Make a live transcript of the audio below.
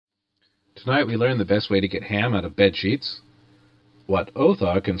Tonight we learn the best way to get ham out of bed sheets, what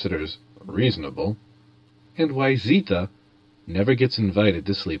Othar considers reasonable, and why Zita never gets invited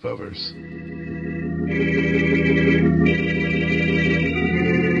to sleepovers.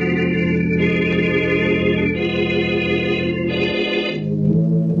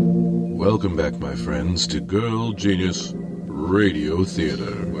 Welcome back, my friends, to Girl Genius Radio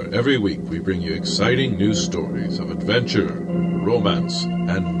Theater, where every week we bring you exciting news stories of adventure, romance,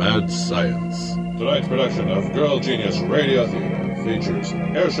 and mad science. Tonight's production of Girl Genius Radio Theater features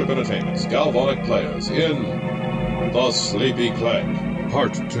Airship Entertainment's Galvanic Players in The Sleepy Clank,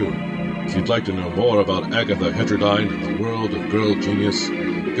 Part 2. If you'd like to know more about Agatha Heterodyne and the world of Girl Genius,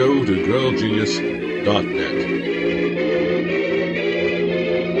 go to girlgenius.net.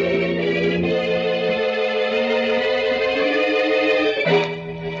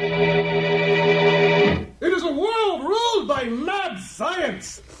 Mad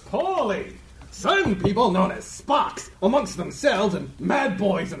science! Poorly! Certain people, known as Sparks, amongst themselves, and Mad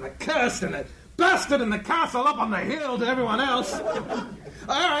Boys and the Cursed and the Bastard in the Castle up on the hill to everyone else,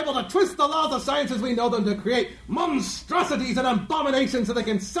 are able to twist the laws of science as we know them to create monstrosities and abominations so they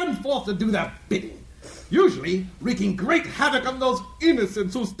can send forth to do their bidding, usually wreaking great havoc on those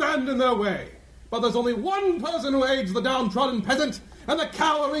innocents who stand in their way. But there's only one person who aids the downtrodden peasant and the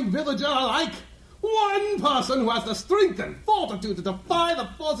cowering villager alike. One person who has the strength and fortitude to defy the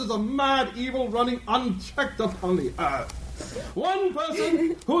forces of mad evil running unchecked upon the earth. One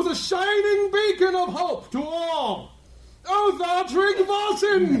person who's a shining beacon of hope to all. Othar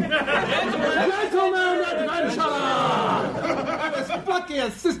Tryggvason, gentleman adventurer, and his plucky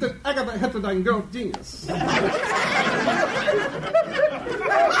assistant Agatha Heterodyne Girl Genius.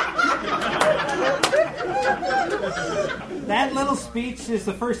 That little speech is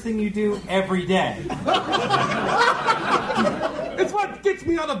the first thing you do every day. It's what gets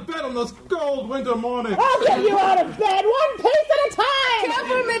me out of bed on those cold winter mornings. I'll get you out of bed one piece at a time!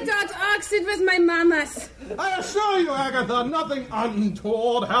 Government.ox, it was my mama's. I assure you, Agatha, nothing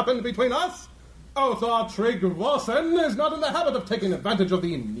untoward happened between us. Othar Tryggvason is not in the habit of taking advantage of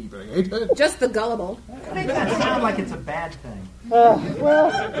the inebriated. Just the gullible. Make that sound like it's a bad thing. Well,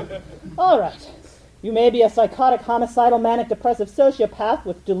 all right. You may be a psychotic, homicidal, manic-depressive sociopath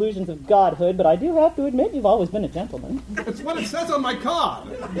with delusions of godhood, but I do have to admit you've always been a gentleman. It's what it says on my card.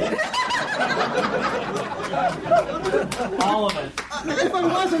 All of it. If I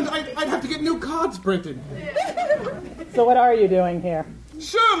wasn't, I'd have to get new cards printed. So what are you doing here?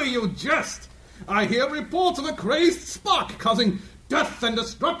 Surely you jest. I hear reports of a crazed spark causing death and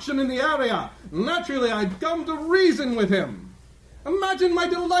destruction in the area. Naturally, I'd come to reason with him. Imagine my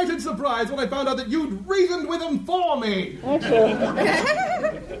delighted surprise when I found out that you'd reasoned with him for me.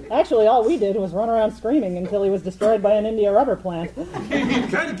 Actually, all we did was run around screaming until he was destroyed by an India rubber plant. You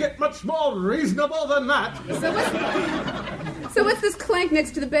can't get much more reasonable than that. So what's this clank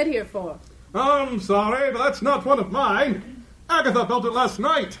next to the bed here for? I'm sorry, but that's not one of mine. Agatha built it last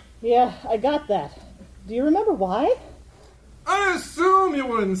night. Yeah, I got that. Do you remember why? I assume you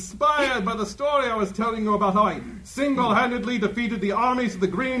were inspired by the story I was telling you about how I single-handedly defeated the armies of the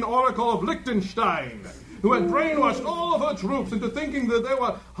Green Oracle of Liechtenstein, who had brainwashed all of her troops into thinking that they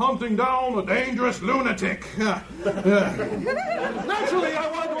were hunting down a dangerous lunatic. Naturally, I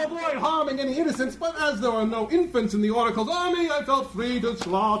wanted to avoid harming any innocents, but as there were no infants in the Oracle's army, I felt free to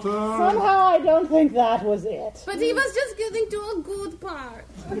slaughter. Somehow I don't think that was it. But he was just getting to a good part.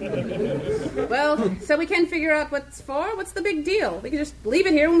 Well, so we can figure out what's for? What's the big deal? We can just leave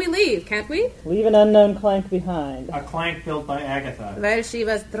it here when we leave, can't we? Leave an unknown clank behind. A clank built by Agatha. Well, she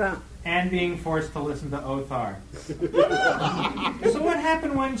was drunk. And being forced to listen to Othar. So what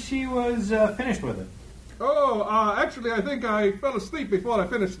happened when she was finished with it? Oh, actually, I think I fell asleep before I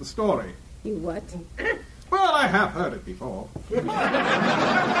finished the story. You what? Well, I have heard it before.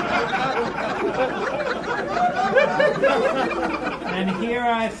 And here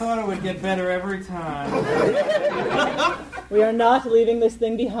I thought it would get better every time. We are not leaving this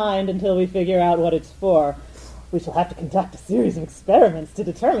thing behind until we figure out what it's for. We shall have to conduct a series of experiments to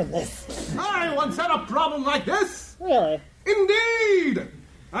determine this. I once had a problem like this. Really? Indeed!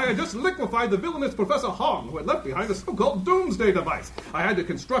 I had just liquefied the villainous Professor Hong, who had left behind a so-called doomsday device. I had to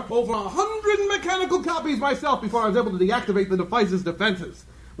construct over 100 mechanical copies myself before I was able to deactivate the device's defenses.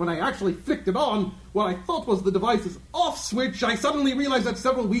 When I actually flicked it on, what I thought was the device's off switch, I suddenly realized that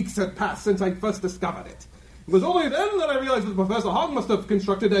several weeks had passed since I first discovered it. It was only then that I realized that Professor Hong must have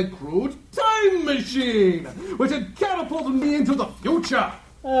constructed a crude time machine, which had catapulted me into the future.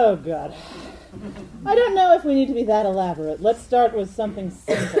 Oh, God. I don't know if we need to be that elaborate. Let's start with something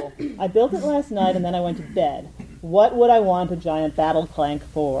simple. I built it last night and then I went to bed. What would I want a giant battle clank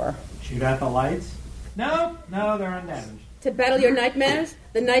for? Shoot out the lights? No, they're undamaged. To battle your nightmares?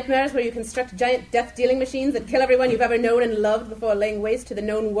 The nightmares where you construct giant death-dealing machines that kill everyone you've ever known and loved before laying waste to the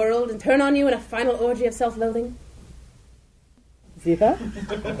known world and turn on you in a final orgy of self-loathing? Zita?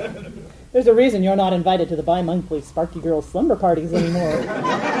 There's a reason you're not invited to the bi-monthly Sparky Girls slumber parties anymore.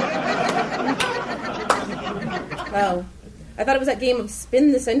 Well, I thought it was that game of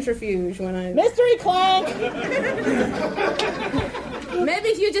Spin the Centrifuge when I... Mystery Clank! Maybe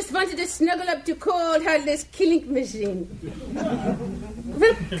you just wanted to snuggle up to cold, heartless killing machine.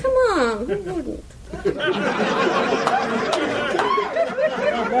 Well, come on, who wouldn't?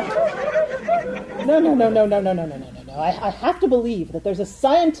 No. I have to believe that there's a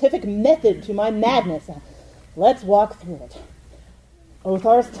scientific method to my madness. Let's walk through it.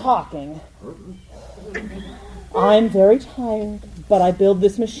 Othar's talking. I'm very tired, but I build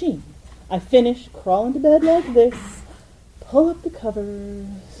this machine. I finish, crawl into bed like this, pull up the covers.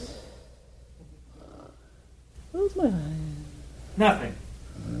 Close my eyes. Nothing.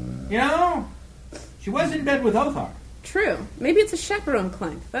 You know, she was in bed with Othar. True. Maybe it's a chaperone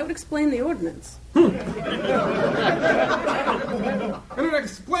clank. That would explain the ordinance. And it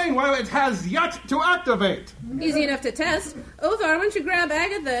explain why it has yet to activate. Easy enough to test. Othar, why don't you grab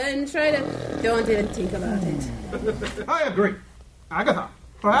Agatha and try to... Don't even think about it. I agree. Agatha.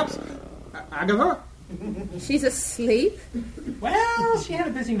 Perhaps Agatha? She's asleep? Well, she had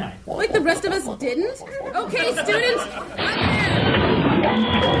a busy night. Like the rest of us didn't? Okay, students, up there!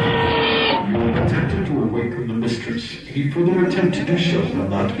 Attempted to awaken the mistress. Any further attempt to do so will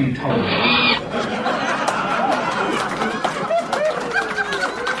not be tolerated.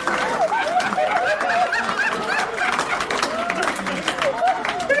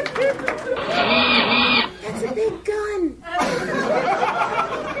 That's a big gun.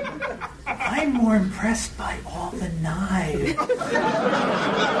 I'm more impressed by all the knives.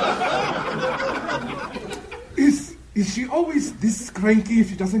 Is she always this cranky if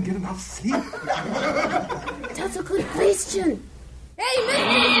she doesn't get enough sleep? That's a good question. Hey,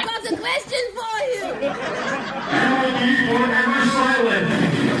 mistress, got a question for you. Forever silent.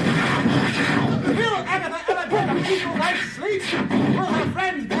 Will Agatha ever get a peaceful night's sleep? Will her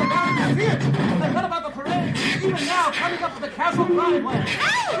friends go down to see it? They heard about the parade, even now coming up the castle driveway.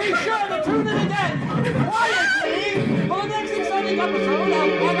 Be sure to tune in again, quietly, for the next exciting episode of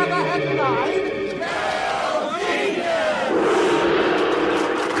Agatha Has Died.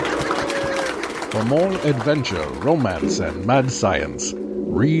 For more adventure, romance, and mad science,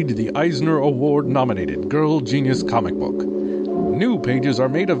 read the Eisner Award-nominated Girl Genius comic book. New pages are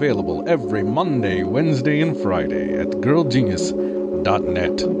made available every Monday, Wednesday, and Friday at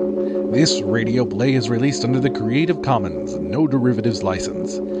girlgenius.net. This radio play is released under the Creative Commons No Derivatives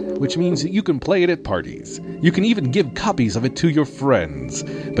license, which means that you can play it at parties. You can even give copies of it to your friends,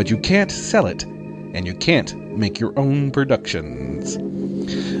 but you can't sell it, and you can't make your own productions.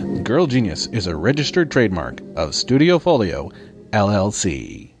 Girl Genius is a registered trademark of Studio Folio,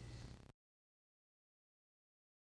 LLC.